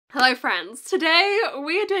Hello friends, today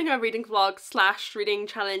we are doing a reading vlog slash reading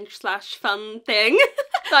challenge slash fun thing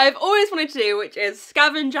that I've always wanted to do, which is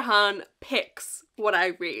scavenger hunt picks what I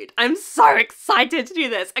read. I'm so excited to do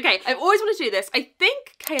this. Okay, I've always wanted to do this. I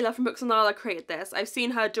think Kayla from Books and Nala created this. I've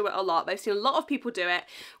seen her do it a lot, but I've seen a lot of people do it,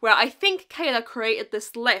 where I think Kayla created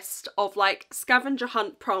this list of like scavenger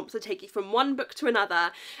hunt prompts that take you from one book to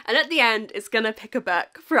another, and at the end it's gonna pick a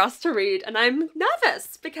book for us to read, and I'm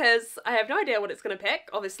nervous because I have no idea what it's gonna pick.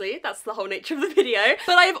 Obviously, that's the whole nature of the video,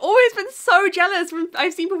 but I've always been so jealous when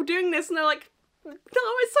I've seen people doing this and they're like, oh,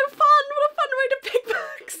 it's so fun, what a fun way to pick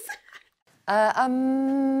books.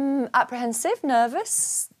 Apprehensive,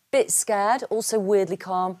 nervous, bit scared, also weirdly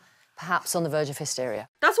calm, perhaps on the verge of hysteria.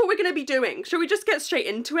 That's what we're going to be doing. Shall we just get straight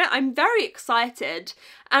into it? I'm very excited,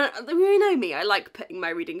 and you know me, I like putting my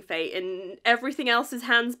reading fate in everything else's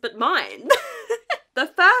hands but mine. The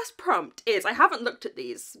first prompt is, I haven't looked at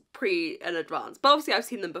these in advance, but obviously I've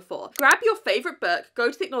seen them before. Grab your favourite book, go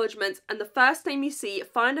to the acknowledgements, and the first name you see,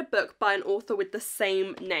 find a book by an author with the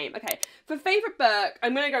same name. Okay, for favourite book,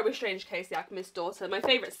 I'm going to go with Strange Case, The Alchemist's Daughter. My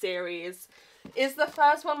favourite series. Is the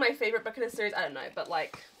first one my favourite book in the series? I don't know, but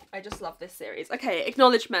like, I just love this series. Okay,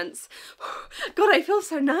 acknowledgements. God, I feel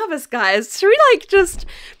so nervous, guys. Should we like just,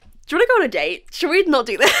 do you want to go on a date? Should we not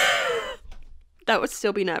do this? That would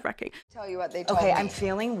still be nerve-wracking. Tell you what they told me. I'm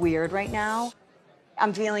feeling weird right now.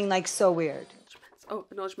 I'm feeling like so weird. Oh,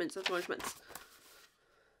 acknowledgements, acknowledgements.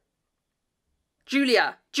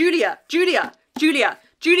 Julia, Julia, Julia, Julia,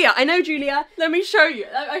 Julia. I know Julia. Let me show you.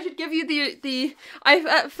 I should give you the.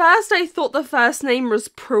 At first I thought the first name was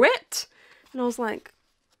Pruitt, and I was like,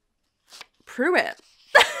 Pruitt.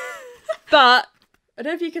 But I don't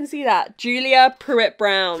know if you can see that. Julia Pruitt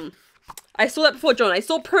Brown. I saw that before John. I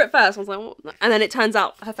saw Pruitt first. I was like, what? And then it turns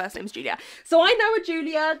out her first name's Julia. So I know a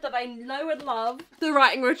Julia that I know and love. The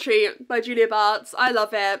Writing Retreat by Julia Bartz. I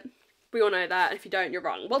love it. We all know that. If you don't, you're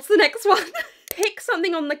wrong. What's the next one? Pick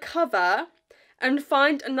something on the cover and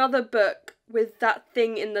find another book with that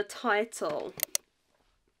thing in the title.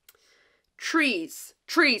 Trees.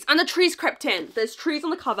 Trees. And the trees crept in. There's trees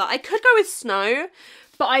on the cover. I could go with snow,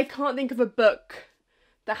 but I can't think of a book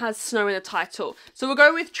that has snow in the title. So we'll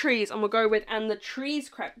go with trees, and we'll go with And the Trees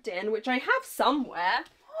Crept In, which I have somewhere.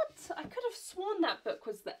 What? I could have sworn that book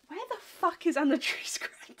was there. Where the fuck is And the Trees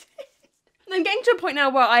Crept In? I'm getting to a point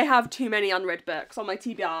now where I have too many unread books on my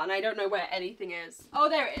TBR and I don't know where anything is. Oh,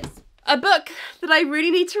 there it is. A book that I really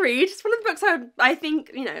need to read. It's one of the books I think,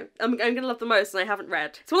 you know, I'm gonna love the most and I haven't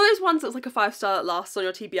read. It's one of those ones that's like a 5-star that lasts on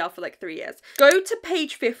your TBR for like 3 years. Go to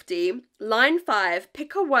page 50, line 5,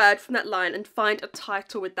 pick a word from that line and find a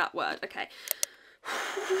title with that word. Okay.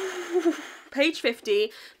 Page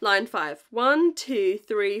 50, line 5. 1, 2,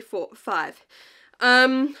 3, 4, 5.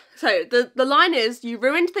 So the line is, you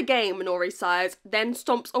ruined the game, Minori sighs, then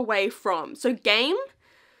stomps away from. So game?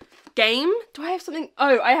 Game? Do I have something?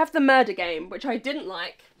 Oh, I have The Murder Game, which I didn't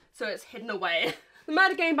like, so it's hidden away. The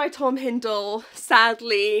Murder Game by Tom Hindle,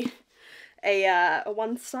 sadly a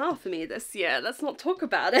 1 star for me this year. Let's not talk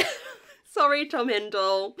about it. Sorry, Tom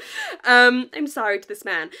Hindle. I'm sorry to this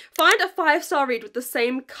man. Find a 5-star read with the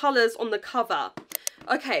same colours on the cover.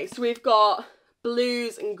 Okay, so we've got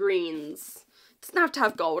blues and greens. Doesn't have to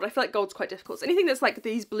have gold. I feel like gold's quite difficult. So anything that's like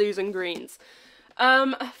these blues and greens.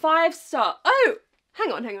 5-star. Oh!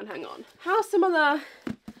 Hang on. How similar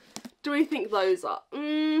do we think those are?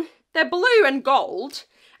 They're blue and gold,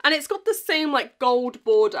 and it's got the same, like, gold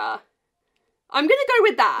border. I'm gonna go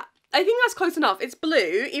with that. I think that's close enough. It's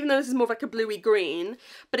blue, even though this is more of like a bluey green,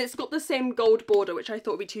 but it's got the same gold border, which I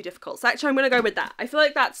thought would be too difficult. So actually, I'm gonna go with that. I feel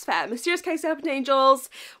like that's fair. Mysterious Case of Serpent Angels,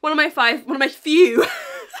 one of my few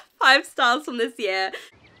 5 stars from this year.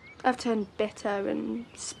 I've turned bitter and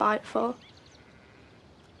spiteful.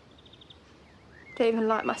 Don't even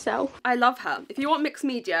like myself. I love her. If you want mixed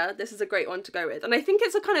media, this is a great one to go with. And I think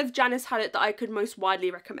it's a kind of Janice Haddock that I could most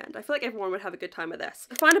widely recommend. I feel like everyone would have a good time with this.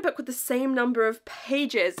 Find a book with the same number of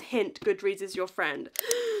pages. Hint, Goodreads is your friend.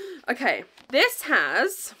 Okay, this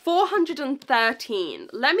has 413.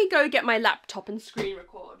 Let me go get my laptop and screen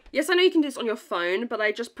record. Yes, I know you can do this on your phone, but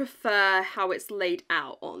I just prefer how it's laid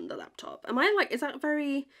out on the laptop. Am I like, is that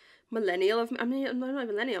very millennial of me? I mean, I'm not a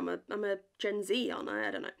millennial, I'm a Gen Z, aren't I?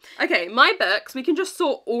 I don't know. Okay, my books, we can just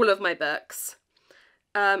sort all of my books.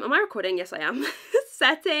 Am I recording? Yes, I am.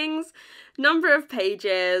 Settings, number of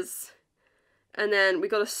pages, and then we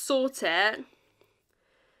gotta sort it,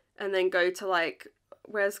 and then go to like,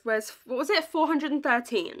 where's, what was it?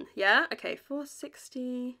 413, yeah? Okay,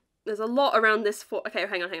 460. There's a lot around this okay,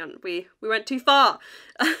 hang on. We went too far.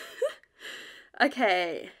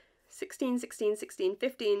 Okay. 16, 16, 16,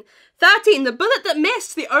 15, 13. The Bullet That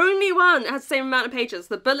Missed, the only one that has the same amount of pages.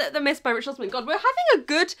 The Bullet That Missed by Richard Osman. God, we're having a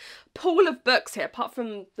good pool of books here, apart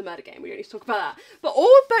from the murder game. We don't need to talk about that. But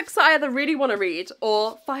all books that I either really want to read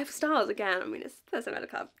or 5 stars again. I mean, it's Thursday Murder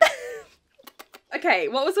Club. Okay,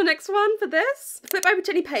 what was the next one for this? Flip over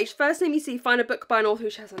to any page. First name you see, find a book by an author who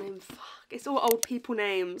shares a name. Fuck, it's all old people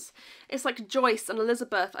names. It's like Joyce and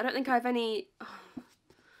Elizabeth. I don't think I have any...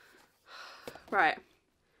 Right.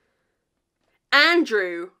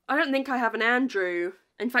 Andrew. I don't think I have an Andrew.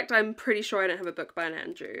 In fact, I'm pretty sure I don't have a book by an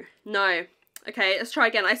Andrew. No. Okay, let's try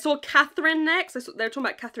again. I saw Catherine next. They were talking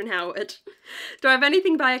about Catherine Howard. Do I have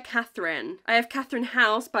anything by a Catherine? I have Catherine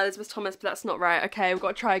House by Elizabeth Thomas, but that's not right. Okay, we've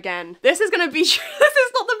got to try again. This is going to be... This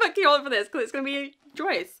is not the book you want for this, because it's going to be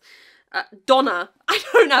Joyce. Donna. I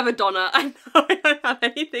don't have a Donna. I know I don't have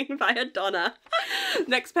anything by a Donna.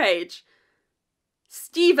 Next page.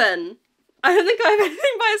 Stephen. I don't think I have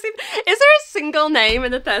anything by a Stephen. Is there a single name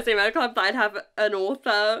in the Thursday Murder Club that I'd have an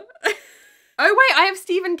author? Oh wait, I have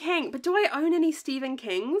Stephen King, but do I own any Stephen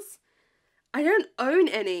Kings? I don't own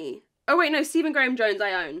any. Oh wait, no, Stephen Graham Jones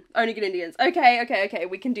I own. Only Good Indians. Okay,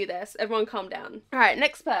 we can do this. Everyone calm down. Alright,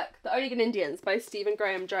 next book. The Only Good Indians by Stephen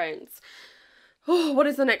Graham Jones. Oh, what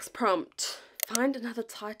is the next prompt? Find another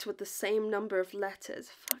title with the same number of letters.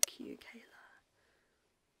 Fuck you, Kayla.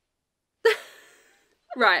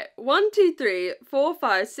 Right, 1, 2, 3, 4,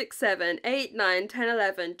 5, 6, 7, 8, 9, 10,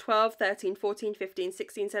 11, 12, 13, 14, 15,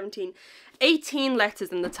 16, 17, 18 letters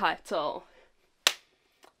in the title.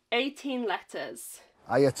 18 letters.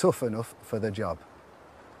 Are you tough enough for the job?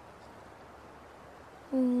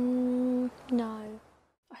 No.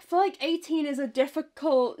 I feel like 18 is a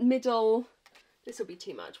difficult middle... This will be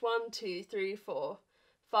too much. 1, 2, 3, 4,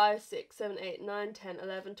 5, 6, 7, 8, 9, 10,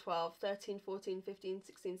 11, 12, 13, 14, 15,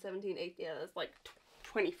 16, 17, 18... Yeah, that's like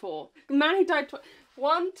 24. The man who died...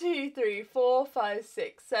 1, 2, 3, 4, 5,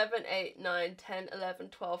 6, 7, 8, 9, 10, 11,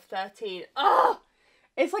 12, 13. Ah!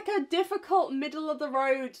 It's like a difficult middle of the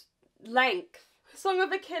road length. Song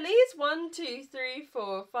of Achilles. 1, 2, 3,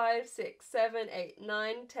 4, 5, 6, 7, 8,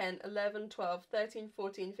 9, 10, 11, 12, 13,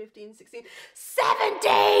 14, 15, 16,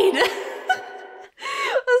 17!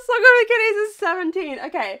 The Song of Achilles is 17.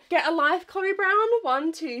 Okay. Get a Life, Chloe Brown.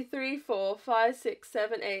 1, 2, 3, 4, 5, 6,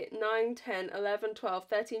 7, 8, 9, 10, 11, 12,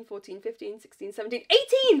 13, 14, 15, 16, 17,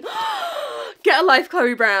 18! Get a Life,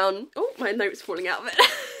 Chloe Brown. Oh, my note's falling out of it.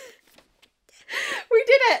 We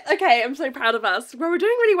did it! Okay, I'm so proud of us. Well, we're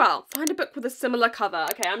doing really well. Find a book with a similar cover.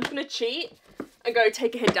 Okay, I'm just gonna cheat and go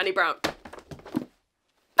take a hint, Danny Brown.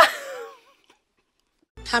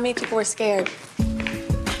 How many people were scared?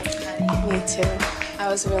 Me too. I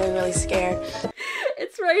was really, really scared.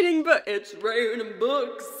 It's raining books.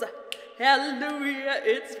 Hallelujah,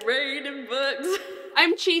 it's raining books.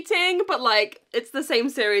 I'm cheating, but like, it's the same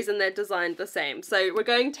series and they're designed the same. So we're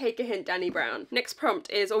going to take a hint, Danny Brown. Next prompt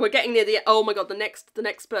is, we're getting near the, oh my god, the next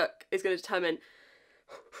book is going to determine.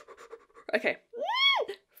 Okay.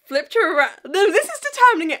 Flip to a no, this is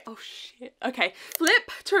determining it. Oh shit. Okay.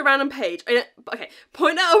 Flip to a random page. Okay.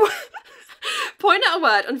 Point out a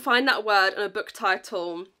word and find that word and a book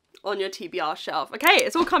title on your TBR shelf. Okay,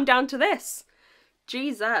 it's all come down to this.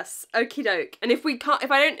 Jesus. Okie doke. And if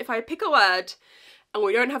I pick a word and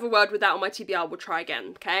we don't have a word with that on my TBR, we'll try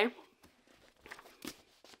again, okay?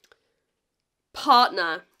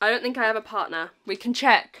 Partner. I don't think I have a partner. We can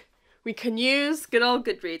check. We can use good old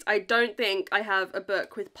Goodreads. I don't think I have a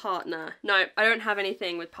book with partner. No, I don't have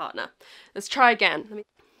anything with partner. Let's try again.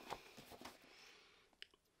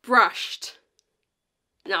 Brushed.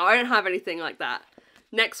 No, I don't have anything like that.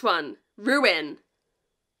 Next one. Ruin.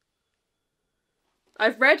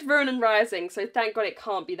 I've read Ruin and Rising, so thank God it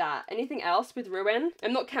can't be that. Anything else with Ruin?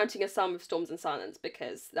 I'm not counting A Psalm of Storms and Silence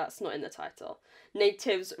because that's not in the title.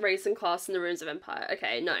 Natives, Race and Class, and the Ruins of Empire.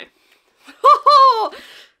 Okay, no.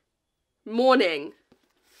 Morning.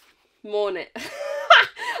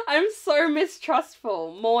 I'm so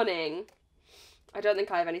mistrustful. Morning. I don't think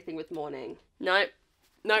I have anything with morning. Nope.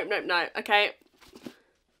 Okay.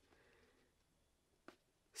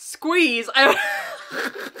 Squeeze. I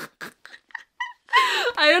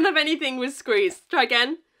don't have anything with squeeze. Try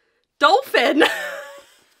again. Dolphin. I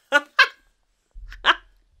don't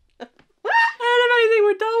have anything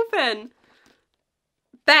with dolphin.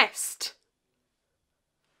 Best.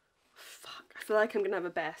 Fuck, I feel like I'm gonna have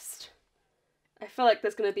a best. I feel like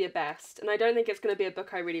there's gonna be a best, and I don't think it's gonna be a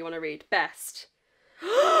book I really want to read. Best.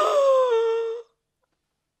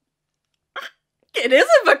 It is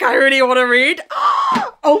a book I really want to read.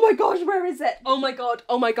 Oh my gosh, where is it? Oh my god.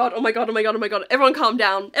 Everyone calm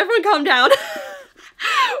down.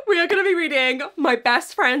 We are going to be reading My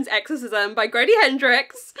Best Friend's Exorcism by Grady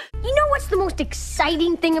Hendrix. You know what's the most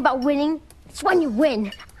exciting thing about winning? It's when you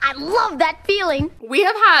win. I love that feeling. We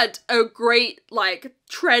have had a great, like,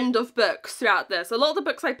 trend of books throughout this. A lot of the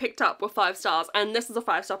books I picked up were 5 stars, and this is a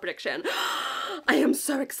 5-star prediction. I am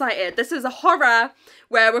so excited. This is a horror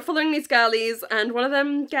where we're following these girlies, and one of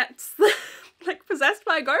them gets like possessed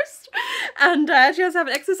by a ghost, and she has to have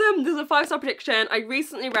an exorcism. This is a 5-star prediction. I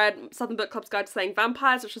recently read Southern Book Club's Guide to Slaying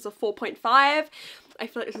Vampires, which was a 4.5. I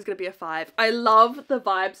feel like this is going to be a 5. I love the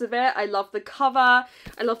vibes of it. I love the cover.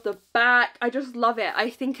 I love the back. I just love it. I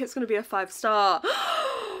think it's going to be a 5-star.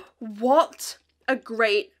 What a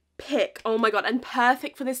great pick. Oh my god, and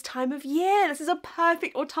perfect for this time of year. This is a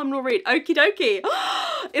perfect autumnal read. Okie dokie.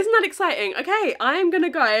 Isn't that exciting? Okay, I am going to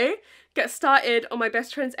go get started on my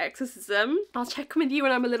best friend's exorcism. I'll check in with you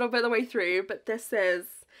when I'm a little bit of the way through, but this is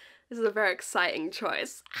a very exciting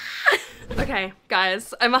choice. Okay,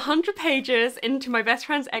 guys, I'm 100 pages into my best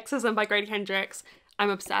friend's exorcism by Grady Hendrix. I'm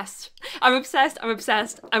obsessed. I'm obsessed. I'm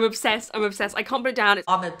obsessed. I'm obsessed. I'm obsessed. I can't put it down.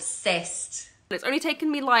 I'm obsessed. It's only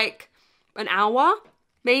taken me like an hour,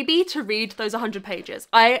 maybe, to read those 100 pages.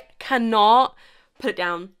 I cannot put it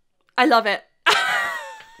down. I love it.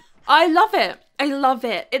 I love it. I love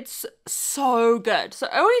it. It's so good. So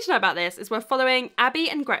all you need to know about this is we're following Abby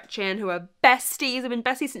and Gretchen, who are besties. They've been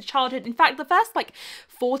besties since childhood. In fact, the first like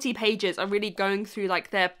 40 pages are really going through like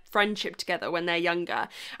their friendship together when they're younger.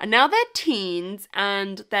 And now they're teens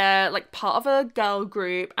and they're like part of a girl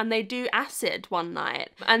group, and they do acid one night.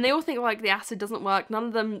 And they all think like the acid doesn't work. None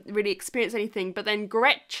of them really experience anything. But then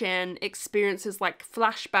Gretchen experiences like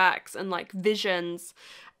flashbacks and like visions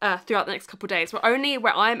throughout the next couple of days. We're only,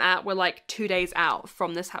 where I'm at, we're like 2 days out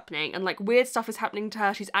from this happening, and like weird stuff is happening to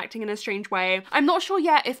her. She's acting in a strange way. I'm not sure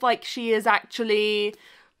yet if like she is actually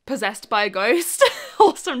possessed by a ghost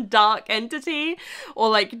or some dark entity or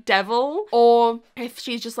like devil, or if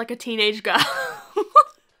she's just like a teenage girl.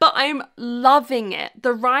 But I'm loving it.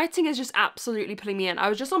 The writing is just absolutely pulling me in. I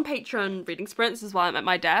was just on Patreon reading sprints as well. I'm at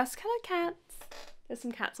my desk. Hello, cats. There's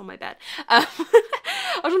some cats on my bed. I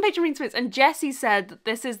was on Patreon reading sprints, and Jessie said that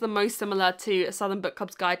this is the most similar to a Southern Book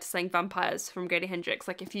Club's Guide to Slaying Vampires from Grady Hendrix.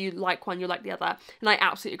 Like, if you like one, you like the other. And I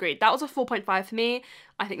absolutely agree. That was a 4.5 for me.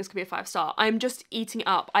 I think this could be a 5-star. I'm just eating it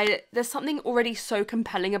up. There's something already so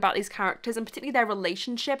compelling about these characters, and particularly their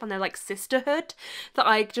relationship and their like sisterhood, that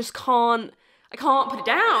I just can't put it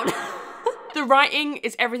down. The writing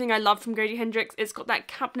is everything I love from Grady Hendrix. It's got that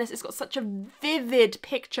campness. It's got such a vivid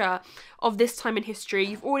picture of this time in history.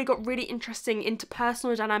 You've already got really interesting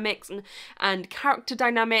interpersonal dynamics and character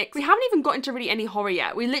dynamics. We haven't even got into really any horror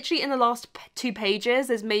yet. We literally, in the last 2 pages,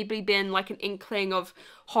 there's maybe been like an inkling of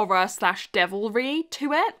horror / devilry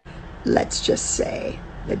to it. Let's just say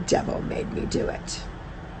the devil made me do it.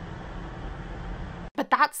 But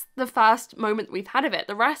that's the first moment we've had of it.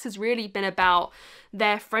 The rest has really been about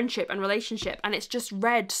their friendship and relationship, and it's just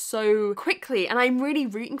read so quickly, and I'm really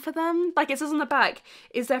rooting for them. Like, it says on the back,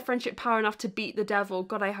 is their friendship power enough to beat the devil?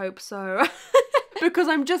 God, I hope so. Because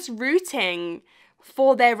I'm just rooting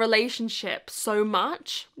for their relationship so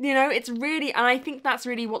much, you know. It's really, and I think that's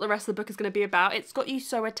really what the rest of the book is going to be about. It's got you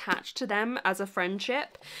so attached to them as a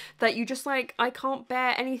friendship that you just like, I can't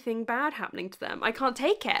bear anything bad happening to them. I can't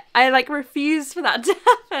take it. I like refuse for that to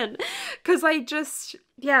happen, because I'm just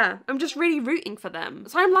really rooting for them.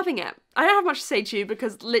 So I'm loving it. I don't have much to say to you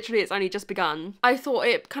because literally it's only just begun. I thought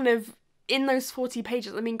it kind of, in those 40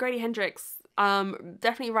 pages, I mean, Grady Hendrix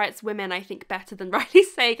definitely writes women, I think, better than Riley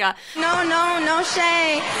Sager. No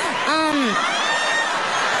shade.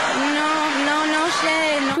 No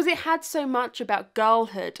shade. Because it had so much about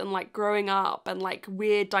girlhood and like growing up and like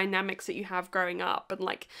weird dynamics that you have growing up and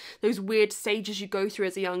like those weird stages you go through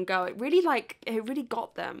as a young girl. It really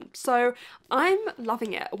got them. So I'm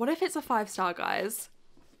loving it. What if it's a 5-star, guys?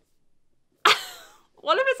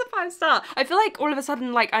 What if it's a 5-star? I feel like all of a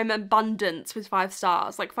sudden, like, I'm abundant with 5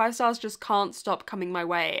 stars. Like, 5 stars just can't stop coming my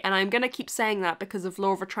way. And I'm gonna keep saying that because of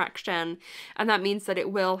law of attraction. And that means that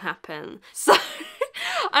it will happen. So,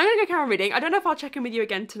 I'm gonna go carry on reading. I don't know if I'll check in with you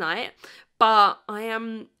again tonight. But I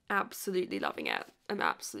am absolutely loving it. I'm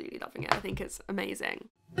absolutely loving it. I think it's amazing.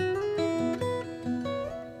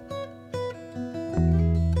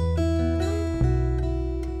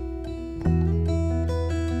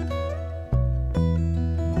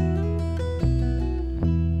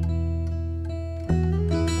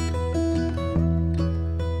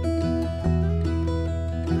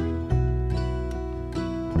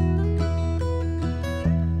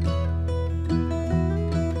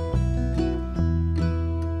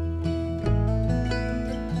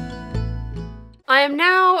 I am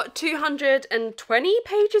now 220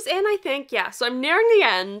 pages in, I think. Yeah, so I'm nearing the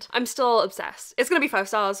end. I'm still obsessed. It's gonna be 5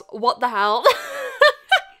 stars. What the hell?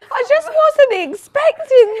 I just wasn't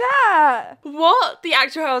expecting that. What the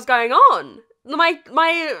actual hell is going on? My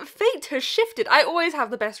fate has shifted. I always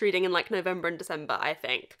have the best reading in like November and December, I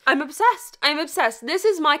think. I'm obsessed. I'm obsessed. This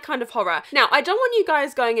is my kind of horror. Now, I don't want you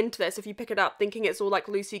guys going into this, if you pick it up, thinking it's all like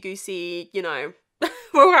loosey-goosey, you know,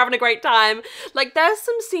 we're all having a great time. Like, there's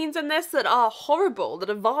some scenes in this that are horrible,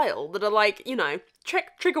 that are vile, that are like, you know,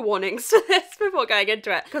 trigger warnings to this before going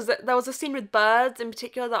into it. Because there was a scene with birds in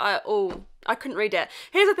particular that I couldn't read it.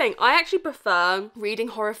 Here's the thing, I actually prefer reading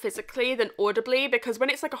horror physically than audibly, because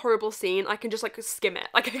when it's like a horrible scene, I can just like skim it.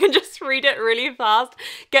 Like I can just read it really fast,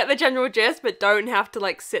 get the general gist, but don't have to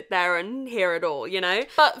like sit there and hear it all, you know?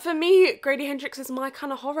 But for me, Grady Hendrix is my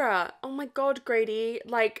kind of horror. Oh my God, Grady,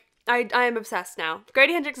 like, I am obsessed now.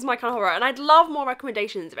 Grady Hendrix is my kind of horror, and I'd love more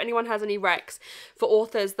recommendations if anyone has any recs for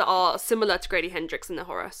authors that are similar to Grady Hendrix in the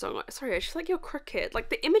horror. So I'm like, sorry, she's like, you're crooked. Like,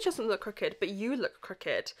 the image doesn't look crooked, but you look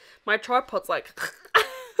crooked. My tripod's like...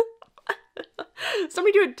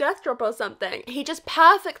 Somebody do a death drop or something. He just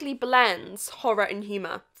perfectly blends horror and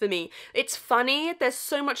humour for me. It's funny, there's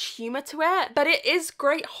so much humour to it, but it is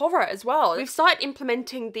great horror as well. We've started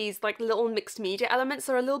implementing these like little mixed media elements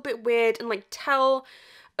that are a little bit weird and like tell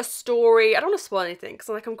a story. I don't want to spoil anything because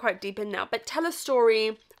I'm quite deep in now, but tell a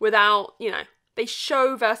story without, you know, they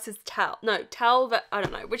show versus tell. No, tell that, I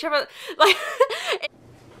don't know, whichever, like...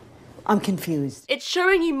 I'm confused. It's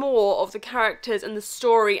showing you more of the characters and the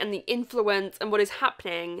story and the influence and what is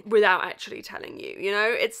happening without actually telling you, you know?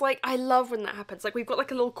 It's like, I love when that happens. Like, we've got like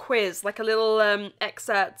a little quiz, like a little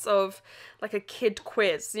excerpts of like a kid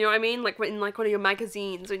quiz, you know what I mean? Like in like one of your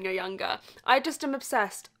magazines when you're younger. I just am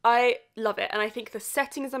obsessed. I love it. And I think the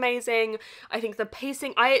setting is amazing. I think the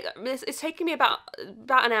pacing, it's taking me about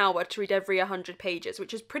an hour to read every 100 pages,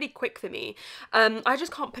 which is pretty quick for me. I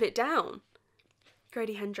just can't put it down.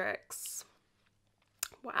 Grady Hendrix.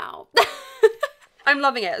 Wow. I'm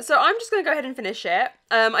loving it. So I'm just going to go ahead and finish it.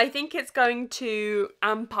 I think it's going to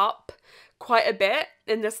amp up quite a bit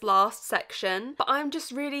in this last section, but I'm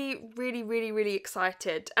just really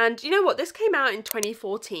excited. And you know what, this came out in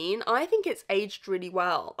 2014. I think it's aged really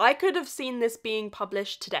well. I could have seen this being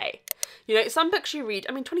published today. You know, some books you read,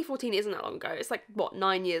 I mean 2014 isn't that long ago, it's like what,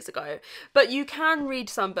 9 years ago, but you can read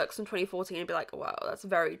some books from 2014 and be like, wow, that's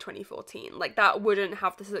very 2014. Like, that wouldn't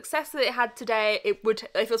have the success that it had today. It would,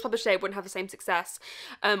 if it was published today, it wouldn't have the same success,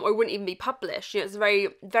 or it wouldn't even be published. You know, it's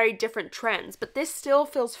very different trends, but this still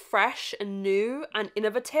feels fresh and new and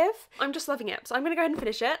innovative. I'm just loving it. So I'm gonna go ahead and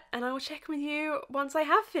finish it, and I will check in with you once I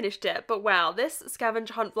have finished it. But wow, this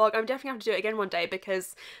scavenger hunt vlog, I'm definitely gonna have to do it again one day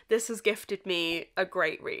because this has gifted me a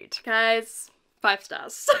great read. Guys, 5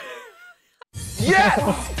 stars.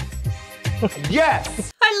 Yes!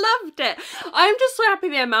 Yes! I loved it. I'm just so happy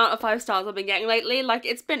the amount of 5 stars I've been getting lately. Like,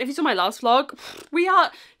 it's been, if you saw my last vlog, we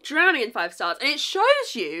are drowning in 5 stars. And it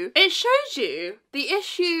shows you the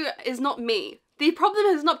issue is not me. The problem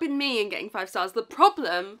has not been me in getting 5 stars. The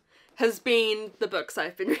problem has been the books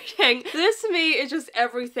I've been reading. This to me is just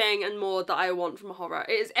everything and more that I want from horror.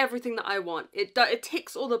 It is everything that I want. It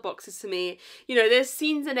ticks all the boxes to me. You know, there's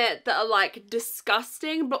scenes in it that are like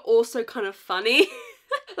disgusting but also kind of funny.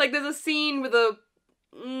 Like, there's a scene with a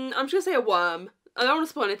I'm just gonna say a worm. I don't want to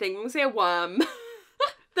spoil anything, I'm gonna say a worm.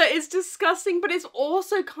 That is disgusting, but it's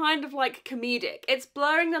also kind of like comedic. It's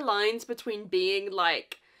blurring the lines between being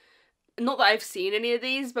like, not that I've seen any of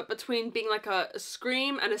these, but between being like a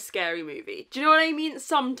Scream and a scary movie. Do you know what I mean?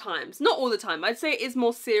 Sometimes, not all the time. I'd say it is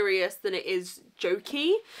more serious than it is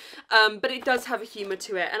jokey, but it does have a humour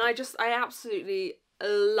to it, and I absolutely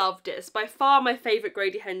loved it. It's by far my favourite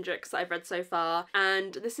Grady Hendrix that I've read so far,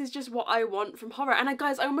 and this is just what I want from horror. And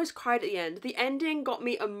guys, I almost cried at the end. The ending got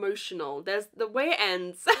me emotional. There's the way it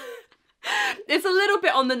ends. It's a little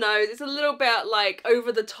bit on the nose, it's a little bit like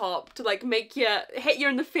over the top to like make you hit you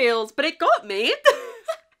in the feels, but it got me.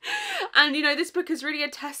 And you know, this book is really a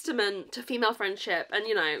testament to female friendship, and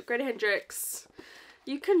you know, Grady Hendrix,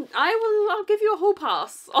 I'll give you a hall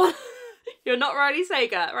pass on You're not Riley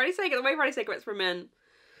Sager. Riley Sager, the way Riley Sager writes for men.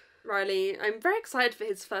 Riley, I'm very excited for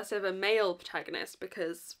his first ever male protagonist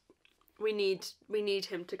because we need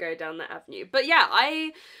him to go down that avenue. But yeah,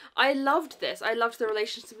 I loved this. I loved the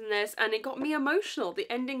relationship in this, and it got me emotional.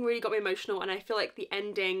 The ending really got me emotional, and I feel like the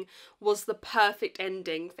ending was the perfect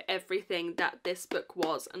ending for everything that this book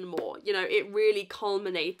was and more. You know, it really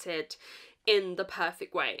culminated in the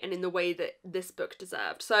perfect way and in the way that this book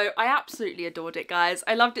deserved. So I absolutely adored it, guys.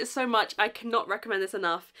 I loved it so much. I cannot recommend this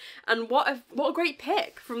enough. And what a great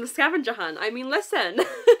pick from the Scavenger Hunt. I mean, listen,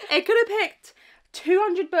 it could have picked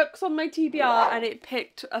 200 books on my TBR, and it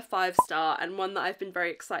picked a 5-star, and one that I've been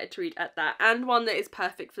very excited to read at that, and one that is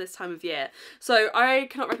perfect for this time of year. So I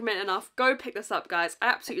cannot recommend it enough. Go pick this up, guys. I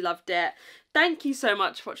absolutely loved it. Thank you so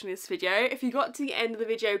much for watching this video. If you got to the end of the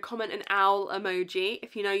video, comment an owl emoji.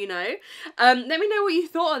 If you know, you know. Let me know what you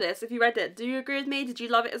thought of this if you read it. Do you agree with me? Did you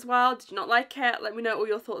love it as well? Did you not like it? Let me know all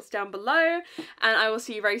your thoughts down below, and I will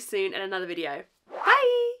see you very soon in another video.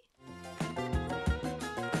 Bye!